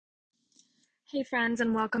Hey, friends,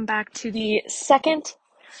 and welcome back to the second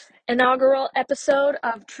inaugural episode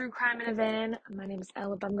of True Crime in a Van. My name is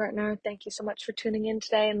Ella Bumgartner. Thank you so much for tuning in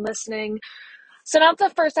today and listening. So now that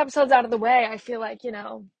the first episode's out of the way, I feel like,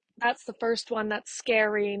 that's the first one that's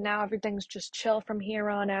scary. Now everything's just chill from here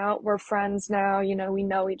on out. We're friends now, we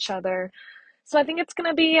know each other. So I think it's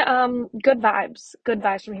gonna be good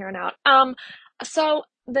vibes from here on out. So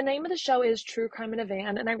the name of the show is True Crime in a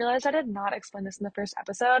Van, and I realized I did not explain this in the first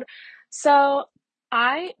episode. So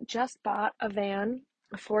I just bought a van,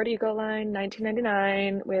 a Ford Ecoline,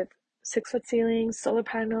 1999, with 6 foot ceilings, solar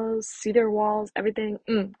panels, cedar walls, everything,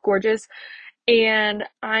 gorgeous. And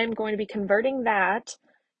I'm going to be converting that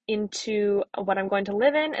into what I'm going to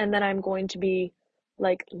live in, and then I'm going to be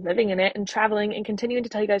like living in it and traveling and continuing to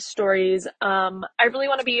tell you guys stories. I really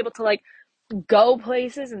want to be able to like go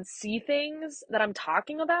places and see things that I'm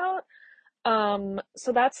talking about.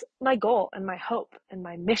 So that's my goal and my hope and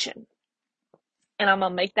my mission, and I'm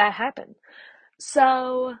gonna make that happen.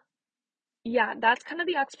 So yeah, that's kind of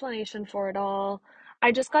the explanation for it all.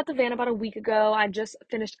 I just got the van about a week ago. I just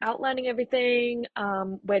finished outlining everything,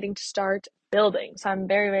 waiting to start building. So I'm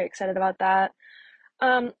very, very excited about that.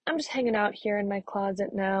 I'm just hanging out here in my closet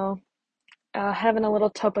now, having a little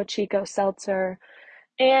Topo Chico seltzer,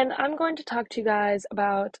 and I'm going to talk to you guys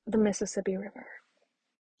about the Mississippi River.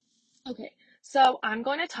 Okay, so I'm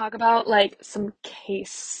going to talk about like some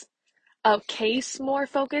case more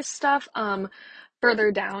focused stuff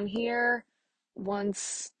further down here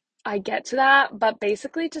once I get to that. But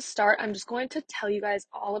basically, to start, I'm just going to tell you guys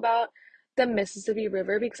all about the Mississippi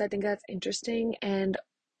River because I think that's interesting and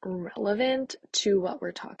relevant to what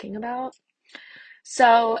we're talking about.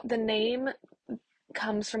 So the name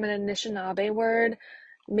comes from an Anishinaabe word,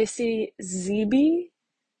 Mississippi,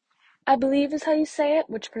 I believe is how you say it,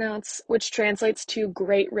 which translates to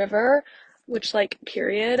Great River, which like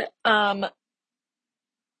period.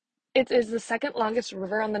 It is the second longest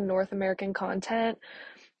river on the North American continent,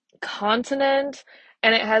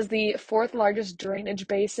 and it has the fourth largest drainage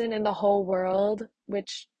basin in the whole world,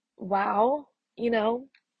 which, wow, you know,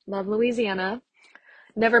 love Louisiana.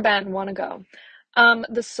 Never been, want to go.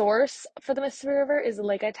 The source for the Mississippi River is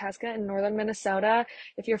Lake Itasca in northern Minnesota.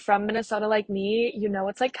 If you're from Minnesota like me, you know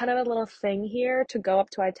it's like kind of a little thing here to go up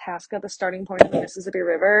to Itasca, the starting point of the Mississippi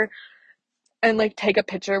River, and like take a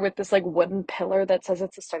picture with this like wooden pillar that says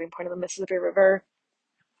it's the starting point of the Mississippi River.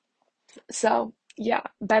 So, yeah,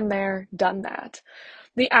 been there, done that.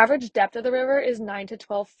 The average depth of the river is 9 to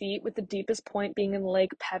 12 feet, with the deepest point being in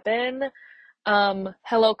Lake Pepin.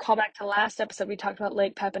 Hello, call back to last episode. We talked about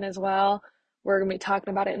Lake Pepin as well. We're going to be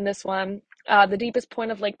talking about it in this one. The deepest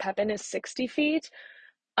point of Lake Pepin is 60 feet.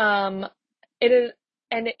 Um, it is,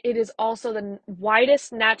 and it is also the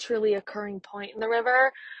widest naturally occurring point in the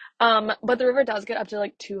river. But the river does get up to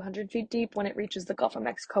like 200 feet deep when it reaches the Gulf of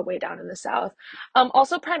Mexico way down in the south.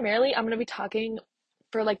 Also, primarily, I'm going to be talking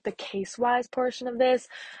for like the case-wise portion of this.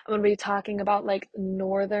 I'm going to be talking about like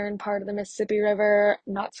northern part of the Mississippi River,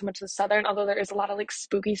 not so much the southern, although there is a lot of like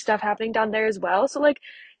spooky stuff happening down there as well. So like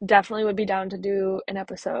definitely would be down to do an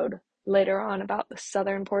episode later on about the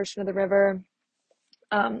southern portion of the river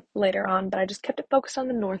later on, but I just kept it focused on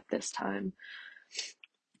the north this time.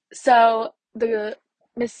 So the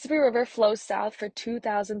Mississippi River flows south for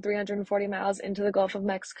 2,340 miles into the Gulf of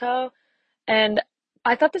Mexico. And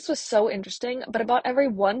I thought this was so interesting, but about every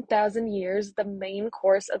 1,000 years, the main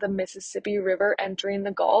course of the Mississippi River entering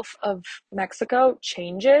the Gulf of Mexico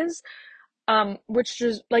changes, which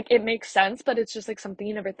just like it makes sense, but it's just like something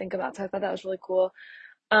you never think about. So I thought that was really cool.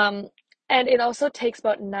 Um, and it also takes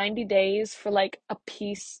about 90 days for like a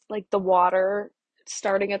piece, like the water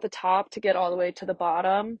starting at the top to get all the way to the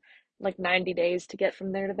bottom. Like 90 days to get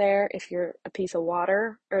from there to there if you're a piece of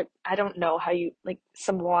water, or I don't know how you like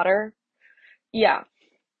some water. Yeah.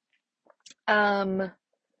 Um,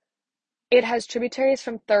 it has tributaries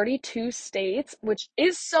from 32 states, which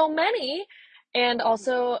is so many, and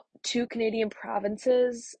also two Canadian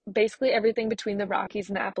provinces. Basically, everything between the Rockies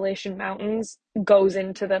and the Appalachian Mountains goes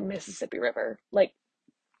into the Mississippi River. Like,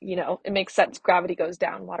 it makes sense. Gravity goes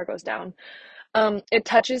down, water goes down. It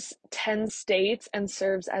touches 10 states and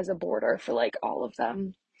serves as a border for like all of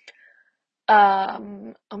them.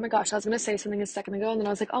 Oh my gosh, I was gonna say something a second ago, and then I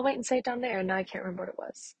was like, I'll wait and say it down there, and now I can't remember what it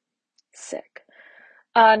was. Sick.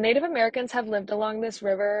 Native Americans have lived along this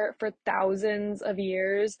river for thousands of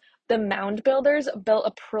years. The mound builders built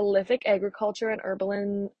a prolific agriculture and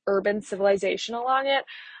urban civilization along it.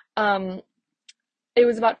 Um, it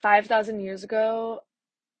was about 5,000 years ago,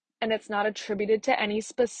 and it's not attributed to any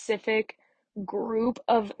specific group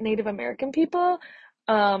of Native American people,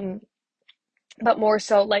 um, but more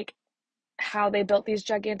so like how they built these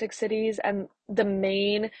gigantic cities, and the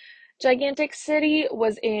main gigantic city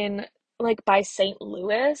was in like by St.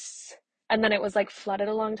 Louis, and then it was like flooded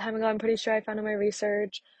a long time ago. I'm pretty sure I found in my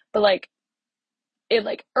research, but like it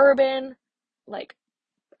like urban, like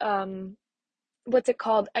um what's it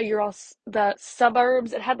called? You're all the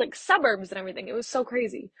suburbs. It had like suburbs and everything. It was so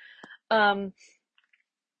crazy. Um,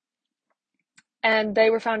 and they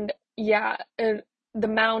were found, yeah, the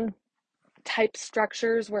mound type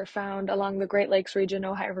structures were found along the Great Lakes region,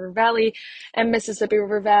 Ohio River Valley, and Mississippi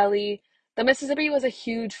River Valley. The Mississippi was a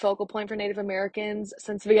huge focal point for Native Americans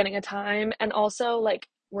since the beginning of time, and also like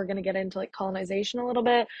we're gonna get into like colonization a little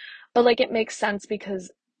bit, but like it makes sense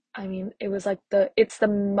because I mean it was like it's the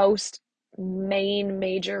most main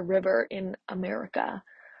major river in America.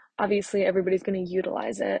 Obviously, everybody's gonna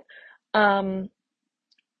utilize it. Um,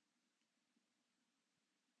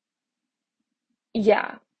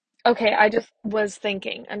 yeah. Okay, I just was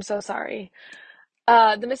thinking. I'm so sorry.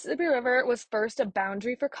 The Mississippi River was first a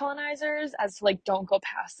boundary for colonizers, as to, like don't go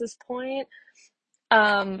past this point.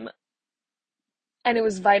 Um, and it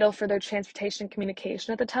was vital for their transportation and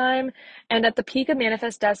communication at the time. And at the peak of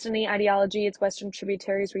Manifest Destiny ideology, its western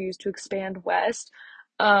tributaries were used to expand west.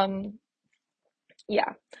 Um,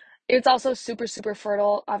 yeah, it's also super, super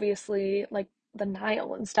fertile. Obviously, like the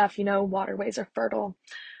Nile and stuff, waterways are fertile.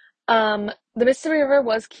 The Mississippi River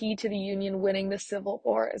was key to the Union winning the Civil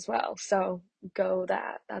War as well. So go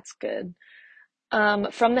that. That's good.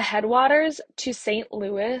 From the headwaters to St.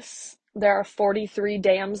 Louis, there are 43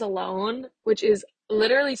 dams alone, which is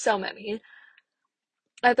literally so many.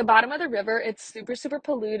 At the bottom of the river, it's super, super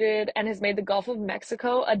polluted and has made the Gulf of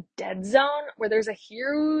Mexico a dead zone where there's a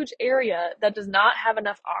huge area that does not have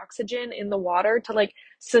enough oxygen in the water to like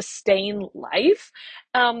sustain life.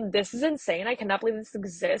 This is insane. I cannot believe this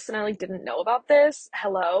exists and I like didn't know about this.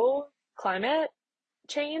 Hello, climate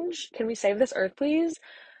change. Can we save this earth, please?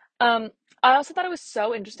 Um, I also thought it was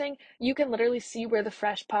so interesting. You can literally see where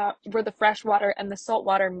where the fresh water and the salt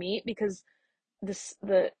water meet because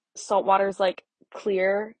the salt water is like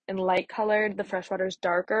clear and light colored, the fresh water is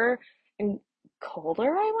darker and colder,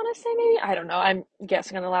 I want to say maybe. I don't know. I'm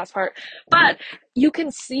guessing on the last part. But you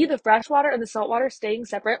can see the fresh water and the salt water staying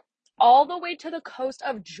separate all the way to the coast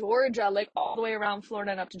of Georgia, like all the way around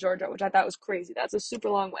Florida and up to Georgia, which I thought was crazy. That's a super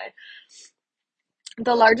long way.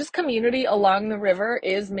 The largest community along the river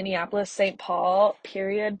is Minneapolis, St. Paul,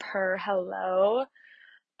 period, per hello.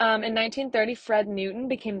 In 1930, Fred Newton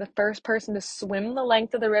became the first person to swim the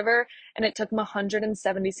length of the river, and it took him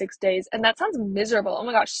 176 days. And that sounds miserable. Oh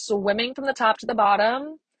my gosh, swimming from the top to the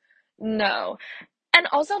bottom? No. And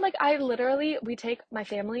also, like, my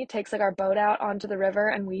family takes like our boat out onto the river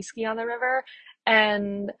and we ski on the river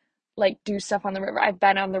and like do stuff on the river. I've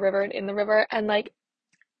been on the river and in the river, and like,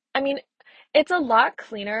 I mean, it's a lot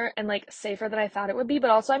cleaner and like safer than I thought it would be, but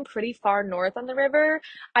also I'm pretty far north on the river.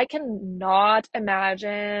 I cannot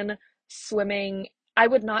imagine swimming. I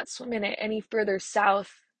would not swim in it any further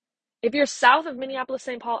south. If you're south of Minneapolis,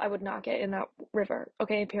 St. Paul, I would not get in that river.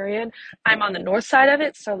 Okay, period. I'm on the north side of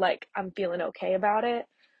it, so like I'm feeling okay about it.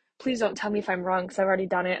 Please don't tell me if I'm wrong because I've already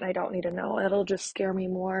done it and I don't need to know. It'll just scare me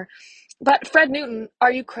more. But Fred Newton,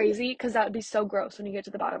 are you crazy? Because that would be so gross when you get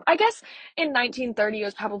to the bottom. I guess in 1930 it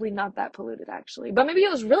was probably not that polluted actually, but maybe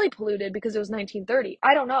it was really polluted because it was 1930.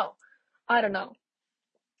 I don't know. I don't know.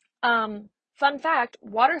 Fun fact,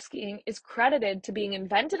 water skiing is credited to being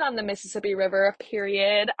invented on the Mississippi River,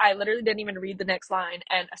 period. I literally didn't even read the next line,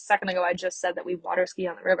 and a second ago I just said that we water ski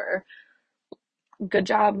on the river. Good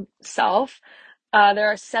job, self.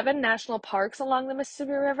 There are 7 national parks along the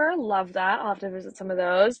Mississippi River. Love that. I'll have to visit some of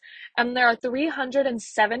those. And there are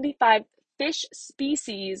 375 fish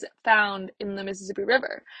species found in the Mississippi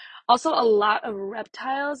River. Also, a lot of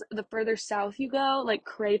reptiles the further south you go, like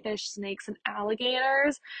crayfish, snakes, and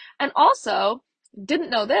alligators. And also, didn't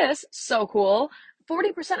know this, so cool.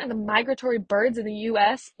 40% of the migratory birds in the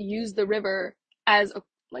US use the river as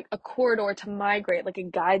a corridor to migrate, like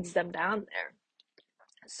it guides them down there.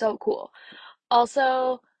 So cool.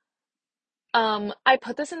 Also, I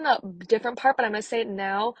put this in the different part, but I'm gonna say it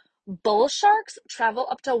now. Bull sharks travel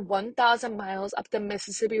up to 1,000 miles up the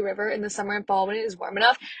Mississippi River in the summer and fall when it is warm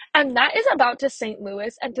enough. And that is about to St.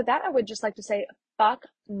 Louis. And to that, I would just like to say, fuck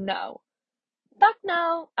no. Fuck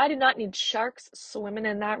no. I do not need sharks swimming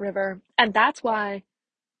in that river. And that's why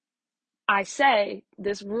I say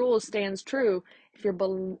this rule stands true.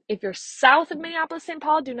 If you're south of Minneapolis, St.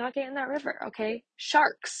 Paul, do not get in that river, okay?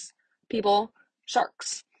 Sharks, people,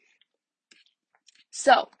 sharks.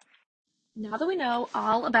 So, now that we know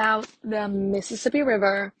all about the Mississippi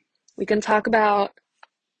River, we can talk about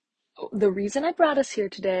the reason I brought us here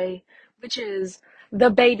today, which is The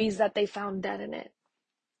babies that they found dead in it.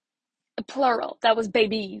 Plural. That was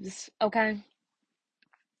babies, okay?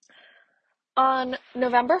 On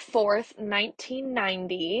November 4th,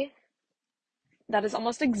 1990, that is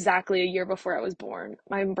almost exactly a year before I was born.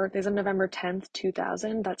 My birthday's on November 10th,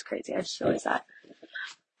 2000. That's crazy. I just realized that.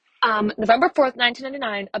 November 4th,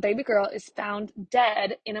 1999, a baby girl is found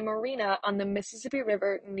dead in a marina on the Mississippi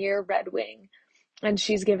River near Red Wing, and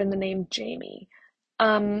she's given the name Jamie.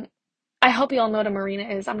 Um, I hope you all know what a marina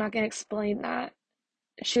is. I'm not going to explain that.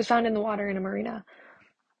 She was found in the water in a marina,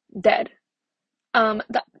 dead.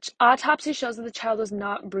 The autopsy shows that the child was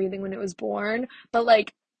not breathing when it was born, but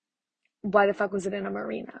like, why the fuck was it in a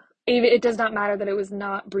marina? It does not matter that it was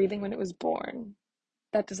not breathing when it was born.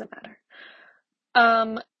 That doesn't matter.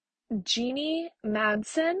 Um, Jeannie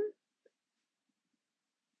Madsen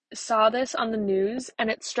saw this on the news and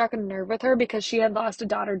it struck a nerve with her because she had lost a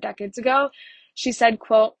daughter decades ago. She said,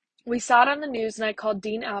 quote, "We saw it on the news and I called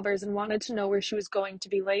Dean Albers and wanted to know where she was going to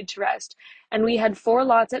be laid to rest. And we had 4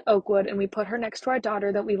 lots at Oakwood and we put her next to our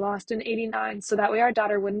daughter that we lost in 89 so that way our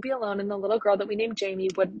daughter wouldn't be alone and the little girl that we named Jamie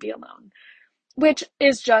wouldn't be alone." Which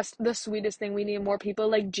is just the sweetest thing. We need more people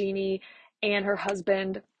like Jeannie and her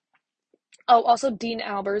husband. Oh, also Dean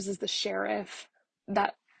Albers is the sheriff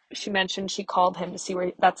that she mentioned. She called him to see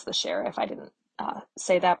where that's the sheriff. I didn't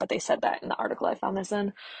say that, but they said that in the article I found this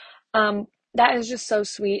in. Um, that is just so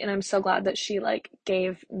sweet, and I'm so glad that she like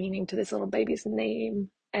gave meaning to this little baby's name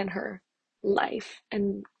and her life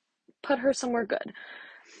and put her somewhere good.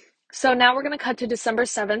 So now we're going to cut to December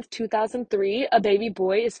 7th, 2003. A baby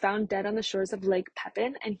boy is found dead on the shores of Lake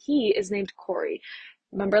Pepin, and he is named Corey.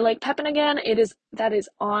 Remember Lake Pepin again? It is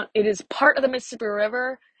part of the Mississippi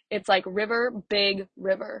River. It's like river, big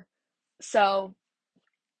river. So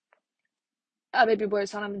a baby boy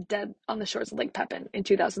was found dead on the shores of Lake Pepin in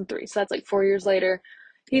 2003. So that's like 4 years later.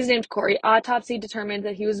 He's named Corey. Autopsy determined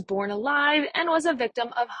that he was born alive and was a victim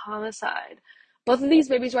of homicide. Both of these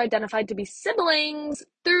babies were identified to be siblings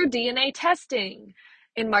through DNA testing.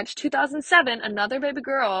 In March 2007, another baby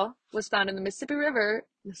girl was found in the Mississippi River.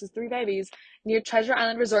 This is 3 babies near Treasure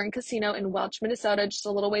Island Resort and Casino in Welch, Minnesota, just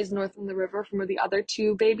a little ways north from the river from where the other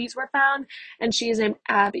 2 babies were found. And she is named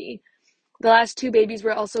Abby. The last 2 babies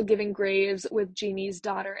were also given graves with Jeannie's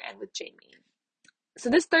daughter and with Jamie. So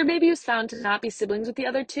this 3rd baby was found to not be siblings with the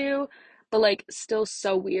other 2, but like still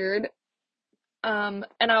so weird. And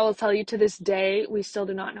I will tell you to this day, we still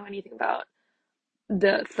do not know anything about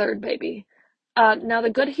the 3rd baby. Now, the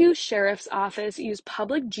Goodhue Sheriff's Office used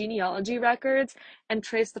public genealogy records and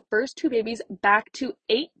traced the first 2 babies back to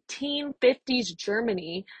 1850s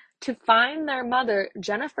Germany to find their mother,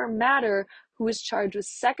 Jennifer Matter, who was charged with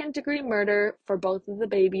second-degree murder for both of the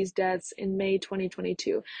babies' deaths in May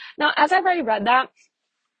 2022. Now, as I've already read that,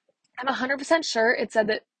 I'm 100% sure it said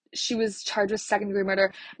that she was charged with second-degree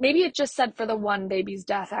murder. Maybe it just said for the 1 baby's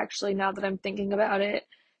death, actually, now that I'm thinking about it.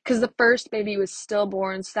 Because the first baby was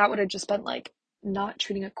stillborn, so that would have just been like not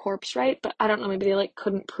treating a corpse right. But I don't know, maybe they like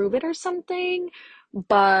couldn't prove it or something.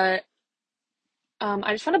 But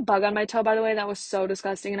I just found a bug on my toe, by the way. That was so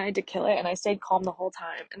disgusting, and I had to kill it, and I stayed calm the whole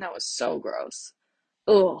time, and that was so gross.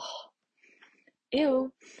 Ugh.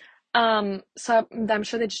 Ew. So I'm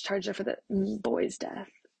sure they just charged her for the boy's death.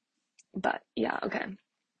 But yeah, okay.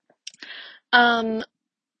 Um,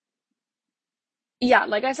 yeah,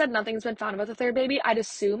 like I said, nothing's been found about the 3rd baby. I'd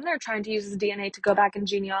assume they're trying to use his DNA to go back in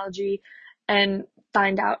genealogy and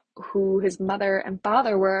find out who his mother and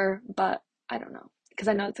father were, but I don't know because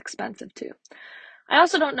I know it's expensive too. I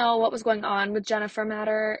also don't know what was going on with Jennifer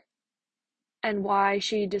Matter and why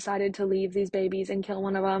she decided to leave these babies and kill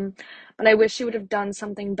one of them. But I wish she would have done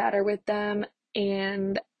something better with them.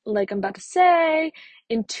 And like I'm about to say,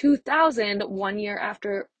 in 2000, 1 year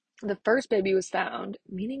after the first baby was found,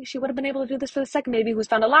 meaning she would have been able to do this for the second baby who was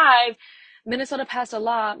found alive, Minnesota passed a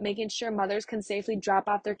law making sure mothers can safely drop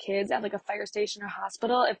off their kids at like a fire station or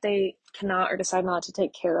hospital if they cannot or decide not to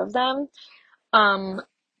take care of them. Um,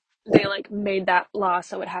 they like made that law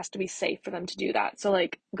so it has to be safe for them to do that. So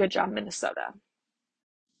like good job, Minnesota.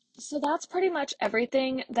 So that's pretty much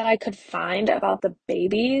everything that I could find about the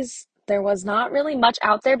babies. There was not really much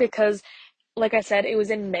out there because, like I said, it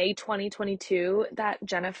was in May 2022 that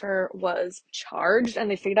Jennifer was charged and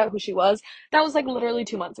they figured out who she was. That was like literally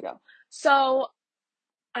 2 months ago. So,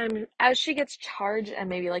 as she gets charged and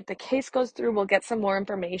maybe like the case goes through, we'll get some more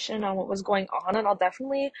information on what was going on, and I'll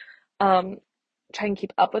definitely um try and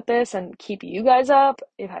keep up with this and keep you guys up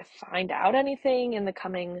if I find out anything in the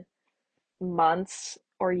coming months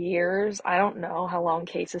or years. I don't know how long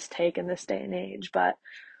cases take in this day and age, but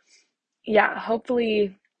yeah,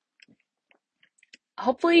 hopefully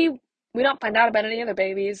we don't find out about any other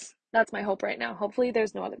babies. That's my hope right now. Hopefully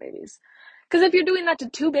there's no other babies. Because if you're doing that to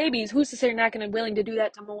two babies, who's to say you're not going to be willing to do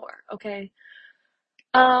that to more? Okay.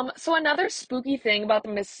 So another spooky thing about the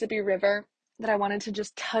Mississippi River that I wanted to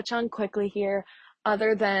just touch on quickly here,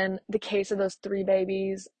 other than the case of those three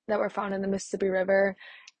babies that were found in the Mississippi River,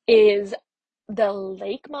 is the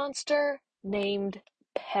lake monster named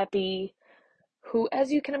Peppy, who,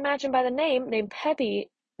 as you can imagine by the name, named Peppy,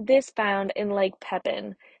 this found in Lake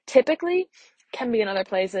Pepin. Typically, can be in other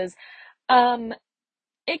places. Um,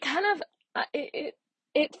 it kind of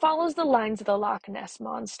it follows the lines of the Loch Ness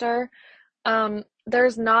monster.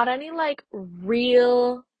 There's not any like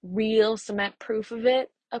real cement proof of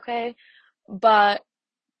it, okay? But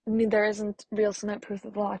I mean, there isn't real cement proof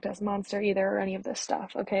of the Loch Ness monster either or any of this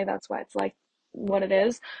stuff, okay? That's why it's like what it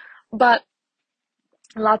is. But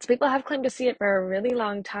lots of people have claimed to see it for a really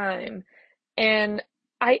long time, and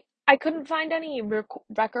I couldn't find any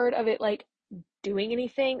record of it like doing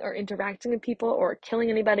anything or interacting with people or killing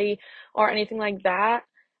anybody or anything like that.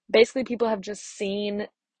 Basically, people have just seen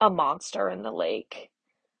a monster in the lake.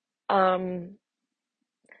 Um,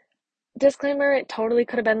 Disclaimer, it totally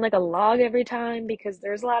could have been like a log every time because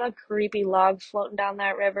there's a lot of creepy logs floating down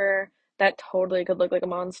that river that totally could look like a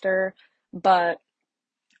monster, but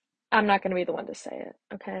I'm not going to be the one to say it,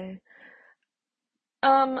 okay?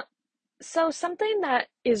 Um, so something that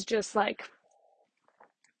is just like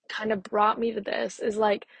kind of brought me to this is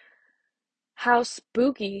like how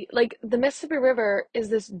spooky, like the Mississippi River is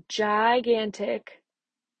this gigantic,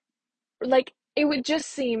 like it would just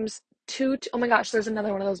seems oh my gosh, there's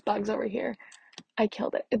another one of those bugs over here. I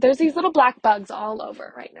killed it. There's these little black bugs all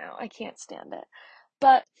over right now. I can't stand it.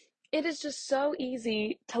 But it is just so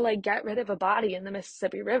easy to like get rid of a body in the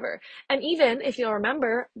Mississippi River. And even if you'll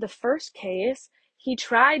remember the first case, he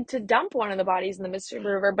tried to dump one of the bodies in the Mississippi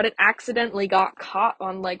River, but it accidentally got caught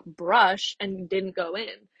on like brush and didn't go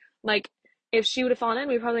in. Like if she would have fallen in,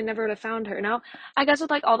 we probably never would have found her. Now, I guess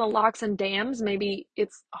with like all the locks and dams, maybe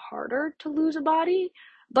it's harder to lose a body,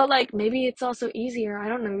 but like maybe it's also easier. I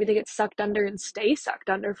don't know. Maybe they get sucked under and stay sucked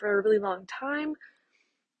under for a really long time.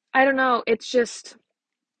 I don't know. It's just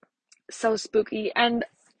so spooky. And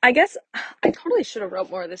I guess I totally should have wrote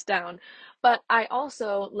more of this down, but I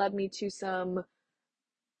also led me to some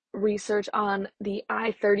research on the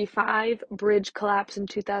I-35 bridge collapse in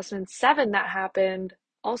 2007 that happened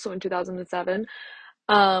also in 2007.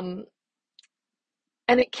 Um,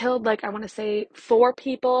 and it killed like I want to say four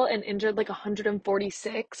people and injured like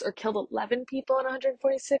 146 or killed 11 people and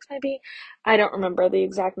 146 maybe. I don't remember the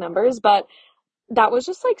exact numbers, but that was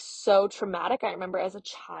just like so traumatic. I remember as a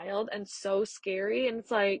child and so scary. And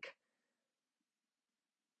it's like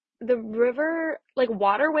the river, like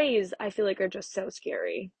waterways, I feel like are just so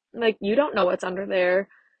scary. Like you don't know what's under there.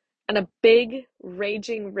 And a big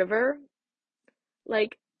raging river,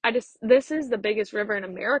 like this is the biggest river in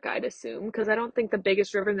America, I'd assume, because I don't think the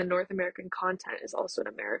biggest river in the North American continent is also in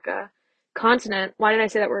America. Continent. Why did I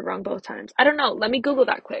say that word wrong both times? I don't know. Let me Google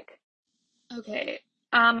that quick. Okay.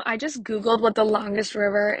 I just Googled what the longest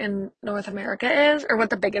river in North America is, or what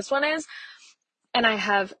the biggest one is, and I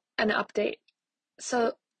have an update.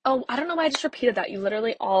 So, oh, I don't know why I just repeated that. You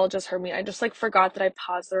literally all just heard me. I just like forgot that I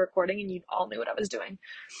paused the recording and you all knew what I was doing.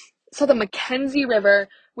 So the Mackenzie River,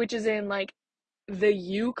 which is in like the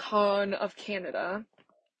Yukon of Canada,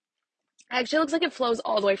 actually looks like it flows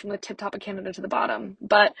all the way from the tip top of Canada to the bottom,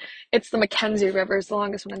 but it's the Mackenzie River is the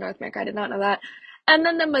longest one in North America. I did not know that. And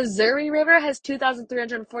then the Missouri River has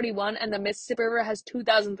 2,341 and the Mississippi River has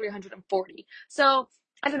 2,340. So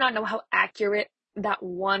I do not know how accurate that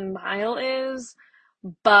 1 mile is,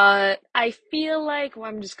 but I feel like well,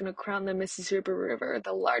 I'm just going to crown the Mississippi River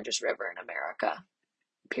the largest river in America,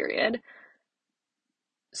 period.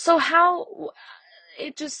 So how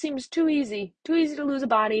it just seems too easy to lose a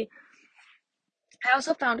body. I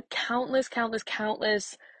also found countless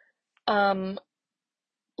um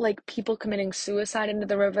like people committing suicide into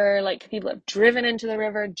the river, like people have driven into the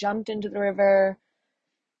river, jumped into the river.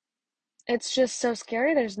 It's just so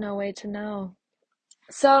scary, there's no way to know.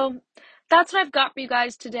 So that's what I've got for you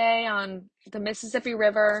guys today on the Mississippi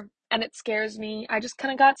River, and it scares me. I just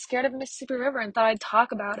kind of got scared of the Mississippi River and thought I'd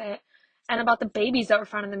talk about it and about the babies that were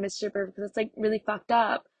found in the Mississippi River because it's like really fucked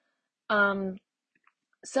up. Um,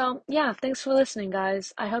 so yeah, thanks for listening,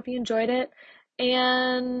 guys. I hope you enjoyed it.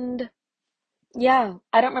 And yeah,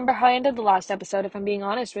 I don't remember how I ended the last episode, if I'm being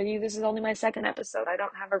honest with you. This is only my second episode. I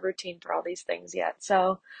don't have a routine for all these things yet.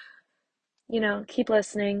 So, keep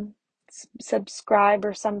listening, subscribe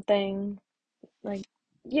or something. Like,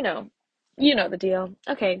 you know, you know the deal.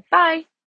 Okay, bye.